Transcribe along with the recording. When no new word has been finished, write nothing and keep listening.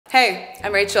Hey,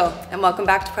 I'm Rachel, and welcome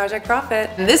back to Project Profit.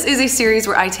 This is a series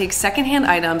where I take secondhand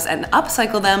items and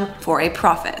upcycle them for a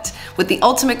profit, with the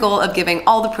ultimate goal of giving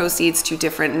all the proceeds to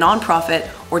different nonprofit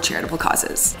or charitable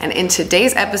causes. And in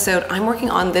today's episode, I'm working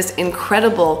on this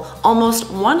incredible, almost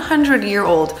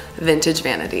 100-year-old vintage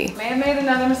vanity. May have made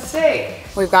another mistake.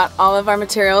 We've got all of our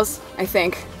materials, I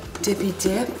think. Dippy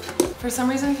dip. For some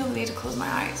reason, I feel the need to close my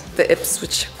eyes. The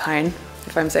Ipswich pine,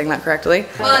 if I'm saying that correctly.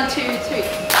 1, 2,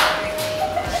 3.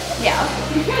 Yeah.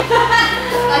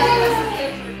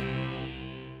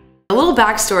 A little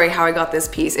backstory how I got this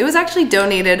piece. It was actually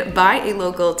donated by a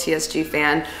local TSG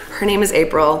fan. Her name is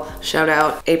April. Shout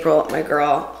out, April, my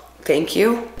girl. Thank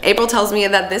you. April tells me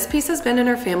that this piece has been in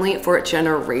her family for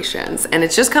generations, and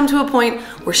it's just come to a point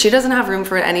where she doesn't have room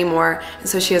for it anymore, and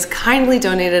so she has kindly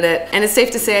donated it. And it's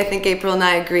safe to say, I think April and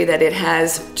I agree that it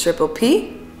has triple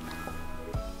P.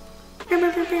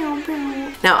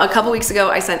 Now, a couple weeks ago,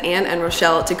 I sent Anne and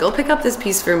Rochelle to go pick up this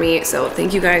piece for me, so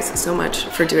thank you guys so much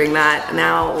for doing that.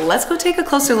 Now, let's go take a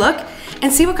closer look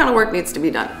and see what kind of work needs to be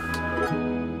done.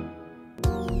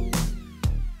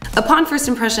 Upon first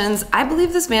impressions, I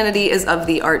believe this vanity is of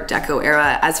the Art Deco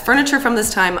era, as furniture from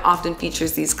this time often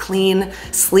features these clean,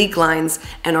 sleek lines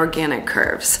and organic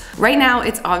curves. Right now,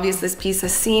 it's obvious this piece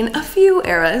has seen a few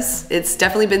eras. It's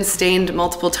definitely been stained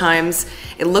multiple times.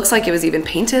 It looks like it was even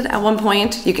painted at one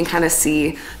point. You can kind of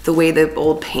see the way the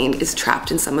old paint is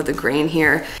trapped in some of the grain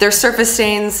here. There's surface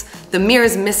stains, the mirror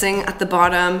is missing at the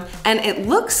bottom, and it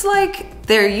looks like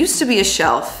there used to be a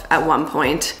shelf at one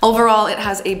point. Overall, it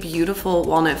has a beautiful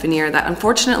walnut veneer that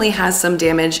unfortunately has some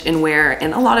damage and wear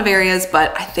in a lot of areas,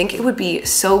 but I think it would be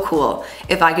so cool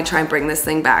if I could try and bring this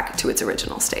thing back to its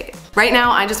original state. Right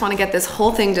now, I just want to get this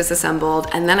whole thing disassembled,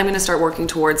 and then I'm going to start working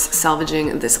towards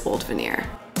salvaging this old veneer.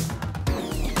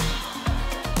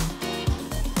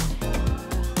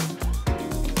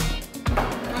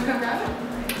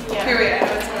 Yeah. Here we go.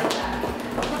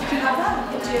 Do you have that?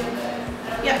 I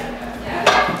do. Yep.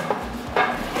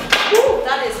 Ooh,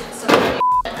 that is so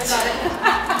I got it.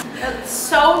 That's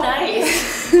so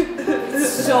nice. It's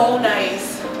so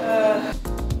nice.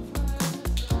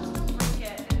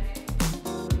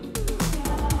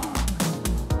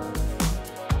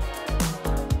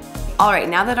 All right,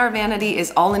 now that our vanity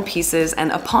is all in pieces,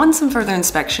 and upon some further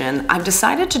inspection, I've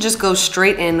decided to just go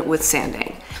straight in with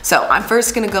sanding. So I'm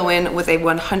first gonna go in with a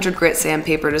 100 grit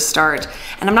sandpaper to start,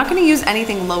 and I'm not gonna use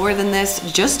anything lower than this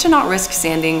just to not risk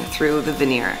sanding through the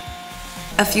veneer.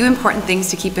 A few important things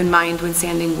to keep in mind when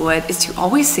sanding wood is to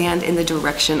always sand in the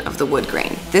direction of the wood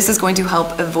grain. This is going to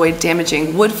help avoid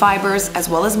damaging wood fibers as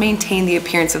well as maintain the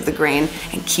appearance of the grain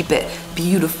and keep it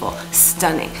beautiful,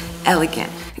 stunning,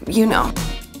 elegant, you know.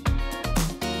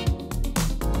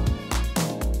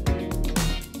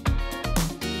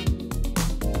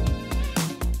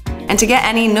 And to get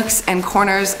any nooks and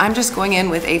corners, I'm just going in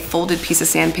with a folded piece of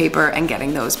sandpaper and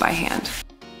getting those by hand.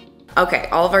 Okay,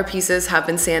 all of our pieces have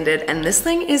been sanded, and this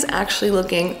thing is actually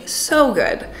looking so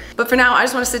good. But for now, I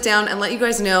just want to sit down and let you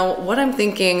guys know what I'm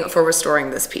thinking for restoring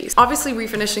this piece. Obviously,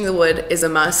 refinishing the wood is a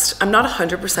must. I'm not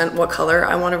 100% what color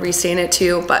I want to restain it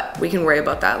to, but we can worry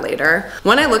about that later.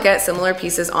 When I look at similar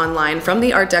pieces online from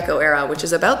the Art Deco era, which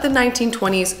is about the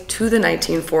 1920s to the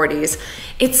 1940s,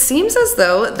 it seems as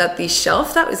though that the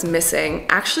shelf that was missing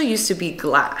actually used to be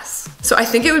glass. So I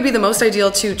think it would be the most ideal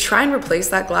to try and replace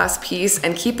that glass piece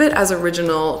and keep it as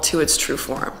original to its true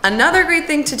form. Another great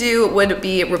thing to do would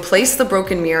be replace the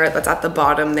broken mirror that's at the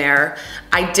bottom there.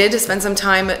 I did spend some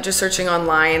time just searching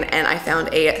online, and I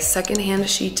found a secondhand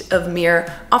sheet of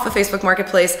mirror off of Facebook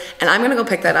Marketplace, and I'm gonna go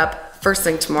pick that up first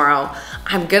thing tomorrow.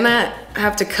 I'm gonna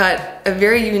have to cut a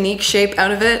very unique shape out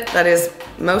of it that is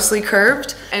mostly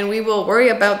curved, and we will worry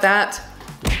about that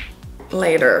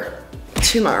later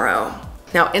tomorrow.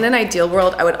 Now, in an ideal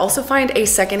world, I would also find a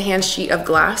secondhand sheet of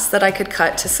glass that I could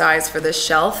cut to size for this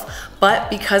shelf, but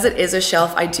because it is a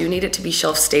shelf, I do need it to be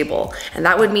shelf stable. And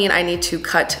that would mean I need to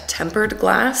cut tempered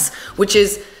glass, which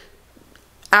is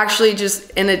actually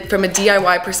just from a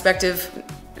DIY perspective,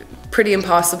 pretty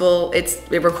impossible. It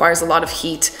requires a lot of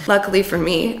heat. Luckily for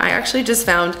me, I actually just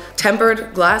found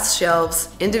tempered glass shelves,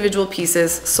 individual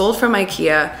pieces sold from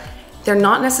Ikea. They're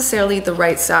not necessarily the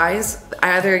right size.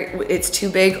 Either it's too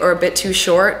big or a bit too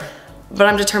short, but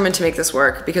I'm determined to make this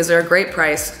work because they're a great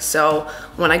price. So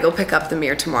when I go pick up the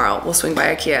mirror tomorrow, we'll swing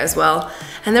by Ikea as well,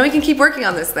 and then we can keep working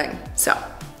on this thing. So,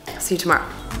 see you tomorrow.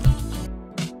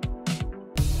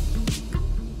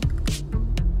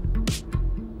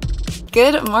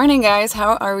 Good morning, guys.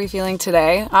 How are we feeling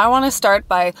today? I want to start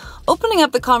by opening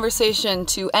up the conversation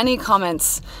to any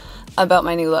comments about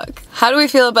my new look. How do we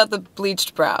feel about the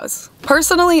bleached brows?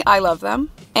 Personally, I love them,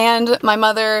 and my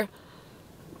mother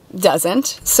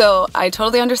doesn't. So I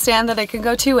totally understand that it can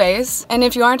go two ways. And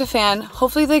if you aren't a fan,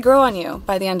 hopefully they grow on you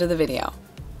by the end of the video.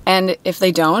 And if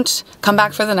they don't, come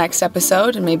back for the next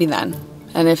episode and maybe then.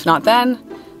 And if not then,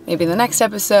 maybe the next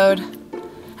episode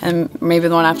and maybe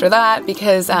the one after that,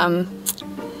 because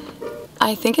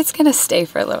I think it's gonna stay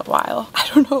for a little while. I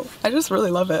don't know, I just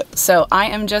really love it. So I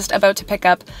am just about to pick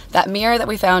up that mirror that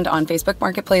we found on Facebook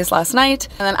Marketplace last night.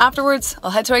 And then afterwards,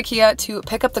 I'll head to Ikea to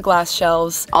pick up the glass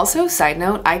shelves. Also, side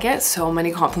note, I get so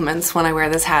many compliments when I wear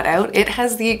this hat out. It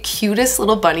has the cutest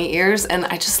little bunny ears and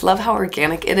I just love how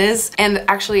organic it is. And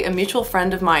actually a mutual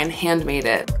friend of mine handmade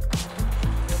it.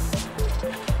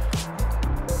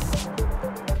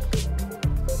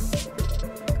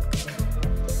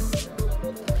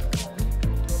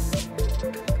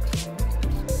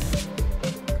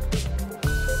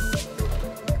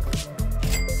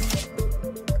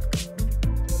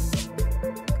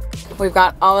 We've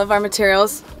got all of our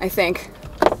materials, I think,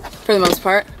 for the most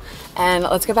part. And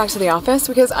let's get back to the office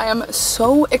because I am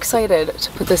so excited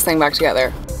to put this thing back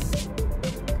together.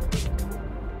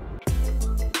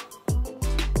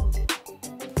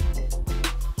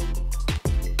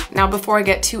 Now before I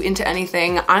get too into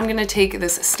anything, I'm gonna take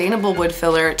this sustainable wood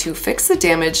filler to fix the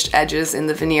damaged edges in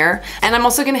the veneer. And I'm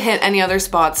also gonna hit any other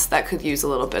spots that could use a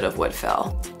little bit of wood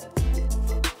fill.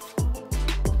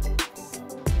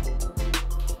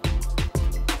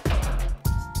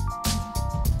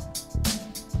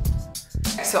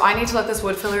 So I need to let this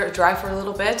wood filler dry for a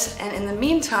little bit, and in the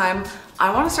meantime,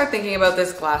 I want to start thinking about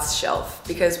this glass shelf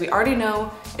because we already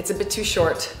know it's a bit too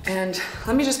short, and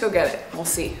let me just go get it. We'll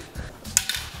see.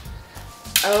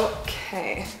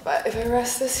 Okay, but if I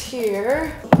rest this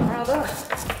here, oh my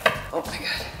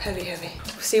god, heavy, heavy.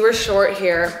 See, we're short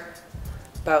here,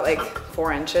 about like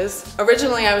 4 inches.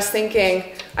 Originally, I was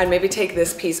thinking I'd maybe take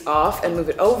this piece off and move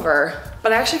it over,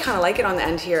 but I actually kind of like it on the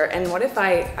end here. And what if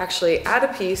I actually add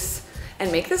a piece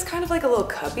and make this kind of like a little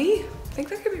cubby? I think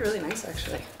that could be really nice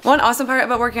actually. One awesome part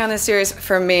about working on this series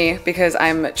for me, because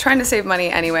I'm trying to save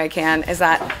money any way I can, is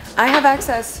that I have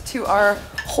access to our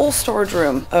whole storage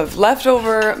room of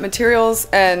leftover materials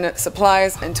and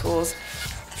supplies and tools.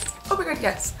 Oh my god,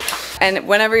 yes. And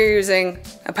whenever you're using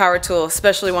a power tool,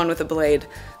 especially one with a blade,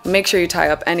 make sure you tie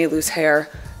up any loose hair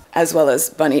as well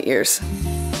as bunny ears.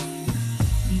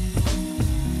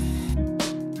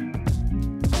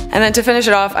 And then to finish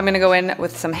it off, I'm gonna go in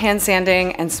with some hand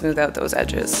sanding and smooth out those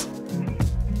edges.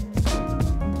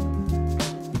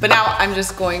 But now I'm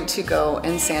just going to go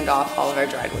and sand off all of our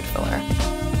dried wood filler.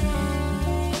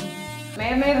 May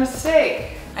have made a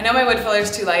mistake. I know my wood filler is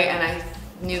too light and I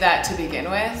knew that to begin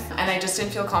with. And I just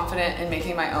didn't feel confident in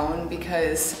making my own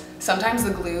because sometimes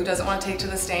the glue doesn't want to take to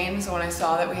the stain. So when I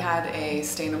saw that we had a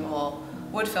stainable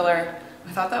wood filler,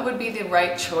 I thought that would be the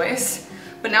right choice.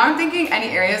 But now I'm thinking any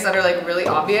areas that are like really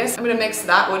obvious, I'm gonna mix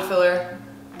that wood filler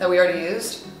that we already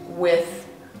used with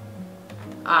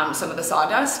some of the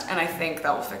sawdust, and I think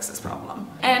that will fix this problem.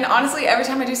 And honestly, every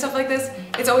time I do stuff like this,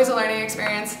 it's always a learning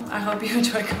experience. I hope you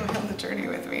enjoy coming on the journey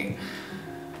with me.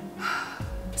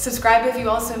 Subscribe if you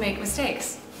also make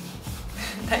mistakes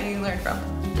that you learn from.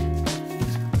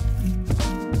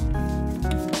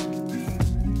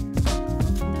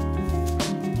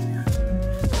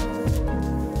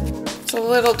 It's a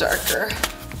little darker.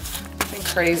 Nothing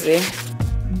crazy.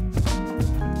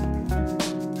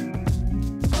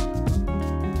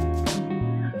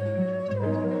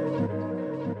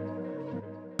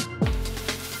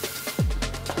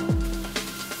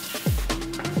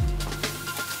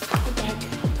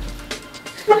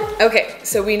 Okay,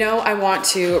 so we know I want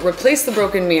to replace the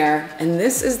broken mirror, and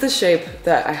this is the shape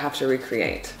that I have to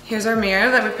recreate. Here's our mirror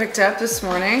that we picked up this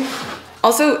morning.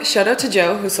 Also, shout out to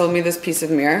Joe who sold me this piece of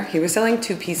mirror. He was selling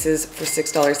 2 pieces for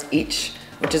 $6 each,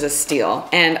 which is a steal.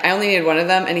 And I only needed 1 of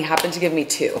them and he happened to give me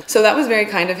 2. So that was very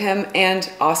kind of him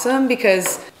and awesome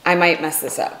because I might mess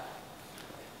this up.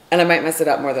 And I might mess it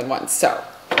up more than once, so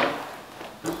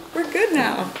we're good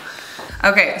now.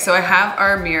 Okay, so I have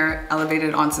our mirror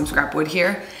elevated on some scrap wood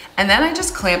here. And then I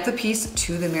just clamp the piece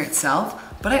to the mirror itself,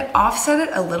 but I offset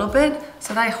it a little bit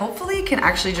so that I hopefully can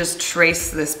actually just trace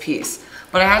this piece.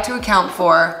 But I had to account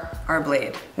for our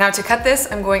blade. Now to cut this,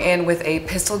 I'm going in with a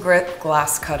pistol grip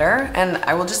glass cutter, and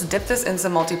I will just dip this in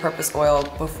some multi-purpose oil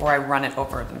before I run it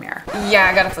over the mirror. Yeah,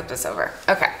 I gotta flip this over.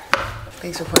 Okay,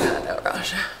 thanks for pointing that out,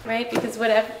 Rasha. Right, because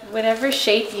whatever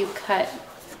shape you cut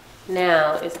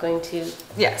now is going to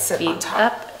sit be on top.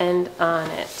 up and on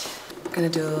it. I'm gonna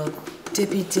do a little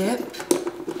dippy dip.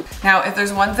 Now, if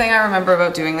there's one thing I remember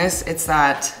about doing this, it's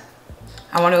that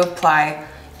I want to apply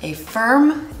a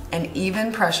firm and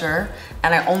even pressure,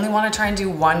 and I only want to try and do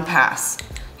 1 pass.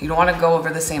 You don't want to go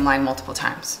over the same line multiple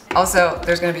times. Also,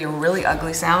 there's going to be a really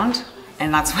ugly sound,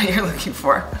 and that's what you're looking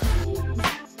for.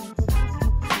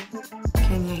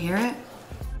 Can you hear it?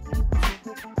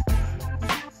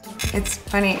 It's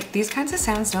funny, these kinds of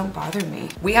sounds don't bother me.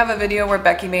 We have a video where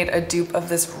Becky made a dupe of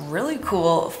this really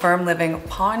cool Firm Living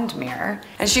pond mirror,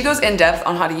 and she goes in depth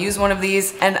on how to use one of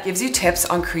these and gives you tips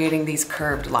on creating these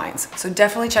curved lines. So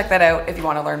definitely check that out if you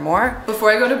want to learn more.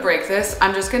 Before I go to break this,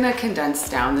 I'm just gonna condense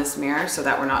down this mirror so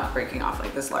that we're not breaking off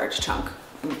like this large chunk.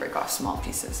 I'm gonna break off small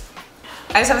pieces.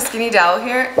 I just have a skinny dowel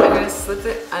here. I'm gonna slip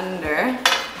it under, and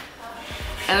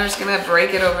I'm just gonna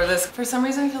break it over this. For some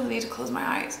reason, I feel the need to close my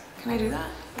eyes. Can I do that?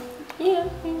 Yeah,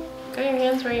 got your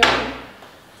hands where you want.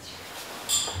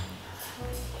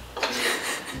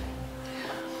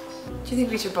 Do you think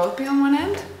we should both be on one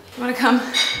end? You wanna come?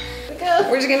 Go.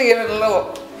 We're just gonna give it a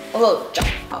little jump.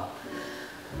 Oh.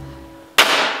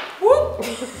 Whoop.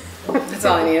 That's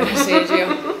all I need to say to you.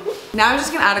 Now I'm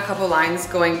just gonna add a couple lines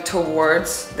going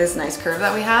towards this nice curve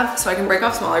that we have so I can break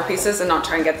off smaller pieces and not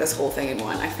try and get this whole thing in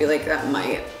one. I feel like that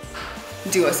might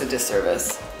do us a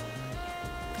disservice.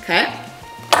 Okay?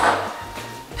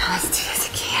 Now let's do this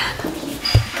again.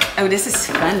 Oh, this is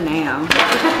fun now.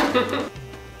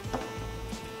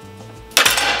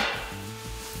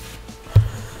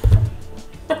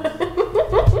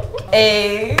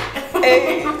 Hey,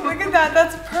 look at that,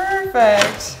 that's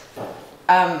perfect.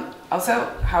 Also,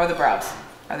 how are the brows?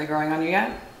 Are they growing on you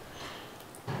yet?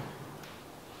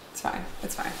 It's fine,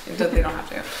 it's fine. They don't have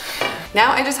to.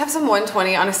 Now I just have some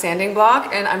 120 on a sanding block,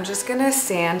 and I'm just gonna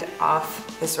sand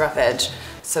off this rough edge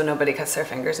so nobody cuts their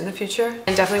fingers in the future.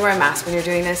 And definitely wear a mask when you're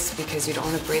doing this because you don't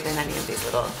want to breathe in any of these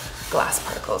little glass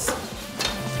particles.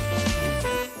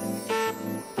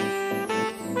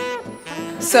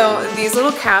 So these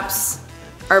little caps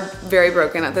are very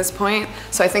broken at this point,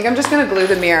 so I think I'm just gonna glue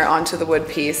the mirror onto the wood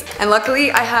piece. And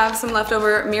luckily I have some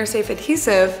leftover mirror safe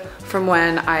adhesive from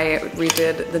when I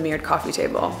redid the mirrored coffee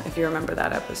table, if you remember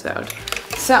that episode.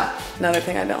 So, another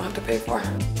thing I don't have to pay for.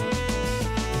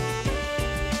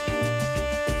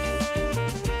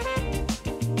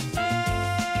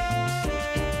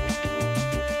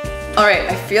 All right,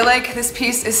 I feel like this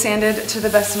piece is sanded to the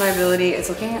best of my ability. It's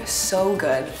looking so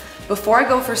good. Before I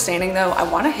go for staining though, I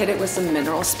want to hit it with some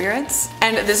mineral spirits.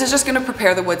 And this is just going to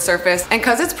prepare the wood surface. And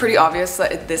because it's pretty obvious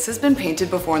that this has been painted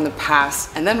before in the past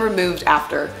and then removed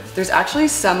after, there's actually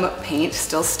some paint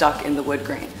still stuck in the wood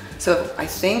grain. So I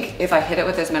think if I hit it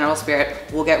with this mineral spirit,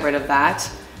 we'll get rid of that.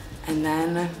 And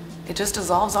then it just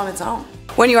dissolves on its own.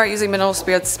 When you are using mineral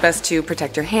spirits, it's best to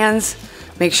protect your hands.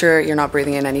 Make sure you're not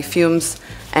breathing in any fumes,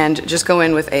 and just go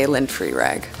in with a lint-free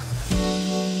rag.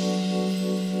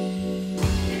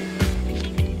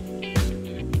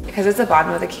 Because it's the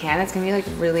bottom of the can, it's gonna be like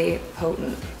really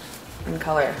potent in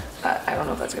color. But I don't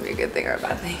know if that's gonna be a good thing or a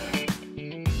bad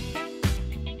thing.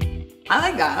 I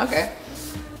like that, okay.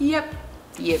 Yep.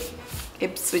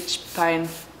 Ipswich pine.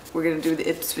 We're gonna do the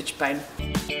Ipswich pine.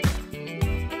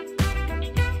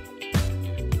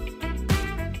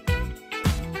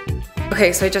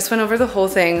 Okay, so I just went over the whole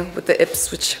thing with the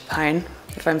Ipswich pine,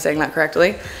 if I'm saying that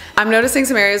correctly. I'm noticing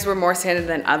some areas were more sanded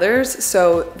than others,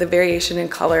 so the variation in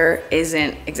color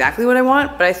isn't exactly what I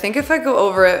want, but I think if I go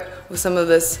over it with some of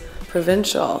this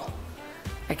provincial,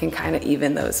 I can kind of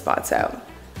even those spots out.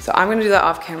 So I'm gonna do that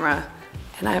off camera,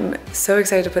 and I'm so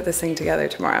excited to put this thing together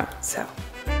tomorrow, so.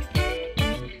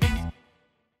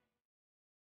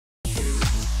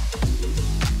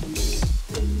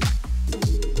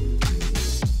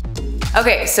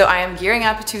 Okay, so I am gearing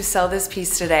up to sell this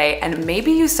piece today, and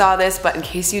maybe you saw this, but in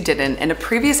case you didn't, in a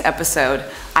previous episode,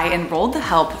 I enrolled the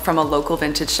help from a local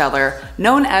vintage seller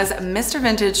known as Mr.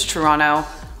 Vintage Toronto,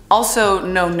 also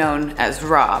known as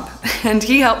Rob. And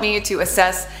he helped me to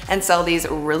assess and sell these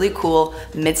really cool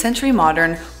mid-century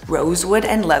modern rosewood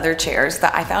and leather chairs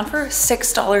that I found for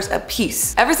 $6 a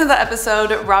piece. Ever since that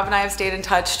episode, Rob and I have stayed in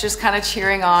touch, just kind of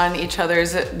cheering on each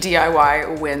other's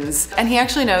DIY wins. And he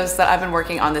actually knows that I've been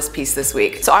working on this piece this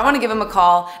week. So I want to give him a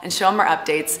call and show him our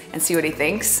updates and see what he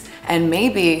thinks. And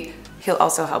maybe he'll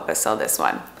also help us sell this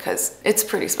one because it's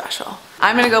pretty special.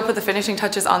 I'm gonna go put the finishing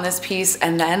touches on this piece,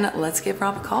 and then let's give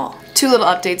Rob a call. Two little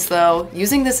updates though.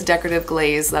 Using this decorative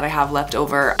glaze that I have left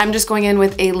over, I'm just going in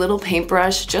with a little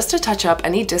paintbrush just to touch up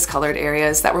any discolored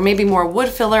areas that were maybe more wood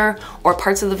filler or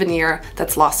parts of the veneer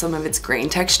that's lost some of its grain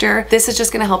texture. This is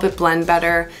just gonna help it blend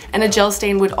better, and a gel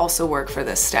stain would also work for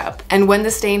this step. And when the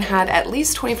stain had at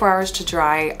least 24 hours to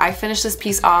dry, I finished this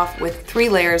piece off with 3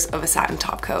 layers of a satin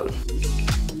top coat.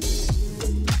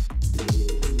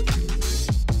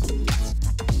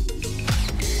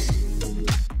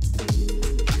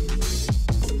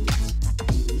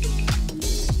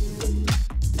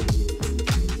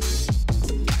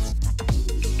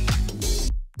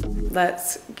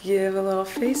 Let's give a little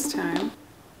FaceTime.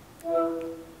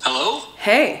 Hello?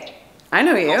 Hey, I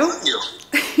know you. How are you?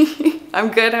 I'm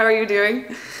good, how are you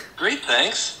doing? Great,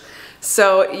 thanks.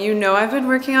 So, you know I've been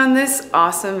working on this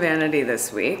awesome vanity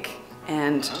this week,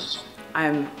 and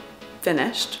I'm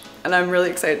finished, and I'm really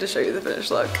excited to show you the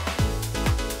finished look.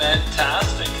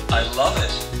 Fantastic, I love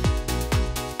it.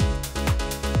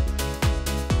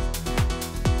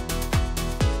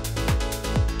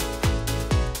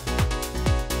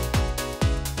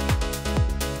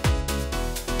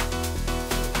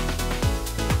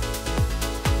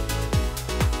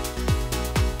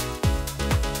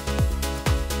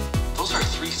 Those are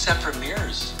 3 separate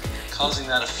mirrors causing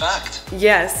that effect.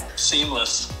 Yes.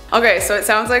 Seamless. Okay, so it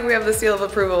sounds like we have the seal of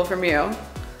approval from you.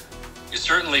 You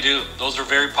certainly do. Those are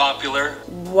very popular.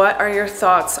 What are your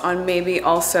thoughts on maybe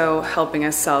also helping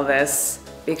us sell this?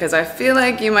 Because I feel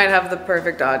like you might have the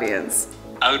perfect audience.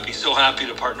 I would be so happy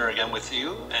to partner again with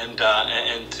you and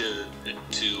to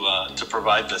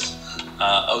provide this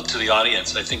out to the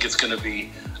audience. I think it's going to be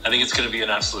an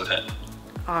absolute hit.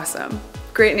 Awesome.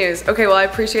 Great news. Okay, well I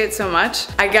appreciate it so much.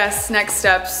 I guess next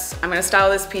steps, I'm gonna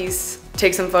style this piece,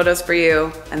 take some photos for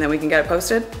you, and then we can get it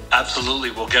posted?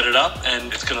 Absolutely, we'll get it up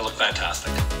and it's gonna look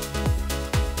fantastic.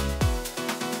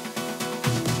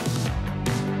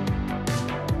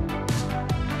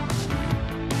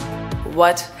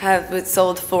 What have it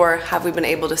sold for? Have we been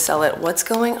able to sell it? What's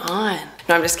going on?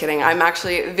 No, I'm just kidding. I'm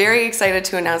actually very excited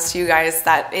to announce to you guys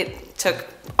that it took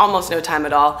almost no time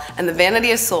at all, and the vanity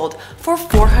is sold for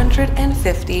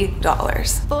 $450.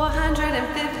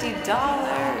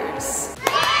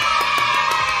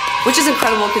 $450. Which is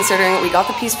incredible considering we got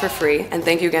the piece for free, and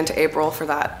thank you again to April for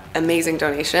that amazing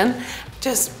donation.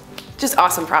 Just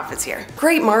awesome profits here.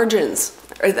 Great margins,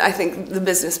 or I think the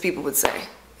business people would say,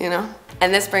 you know?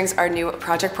 And this brings our new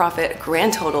project profit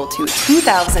grand total to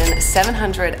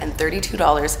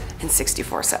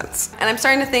 $2,732.64. And I'm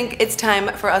starting to think it's time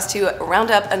for us to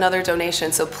round up another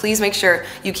donation, so please make sure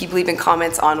you keep leaving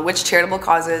comments on which charitable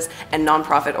causes and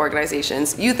nonprofit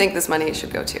organizations you think this money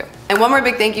should go to. And one more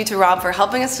big thank you to Rob for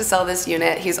helping us to sell this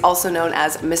unit. He's also known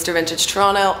as Mr. Vintage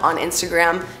Toronto on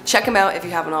Instagram. Check him out if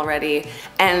you haven't already.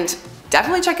 And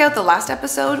definitely check out the last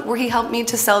episode where he helped me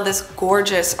to sell this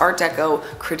gorgeous Art Deco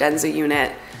credenza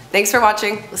unit. Thanks for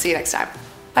watching. We'll see you next time.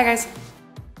 Bye guys.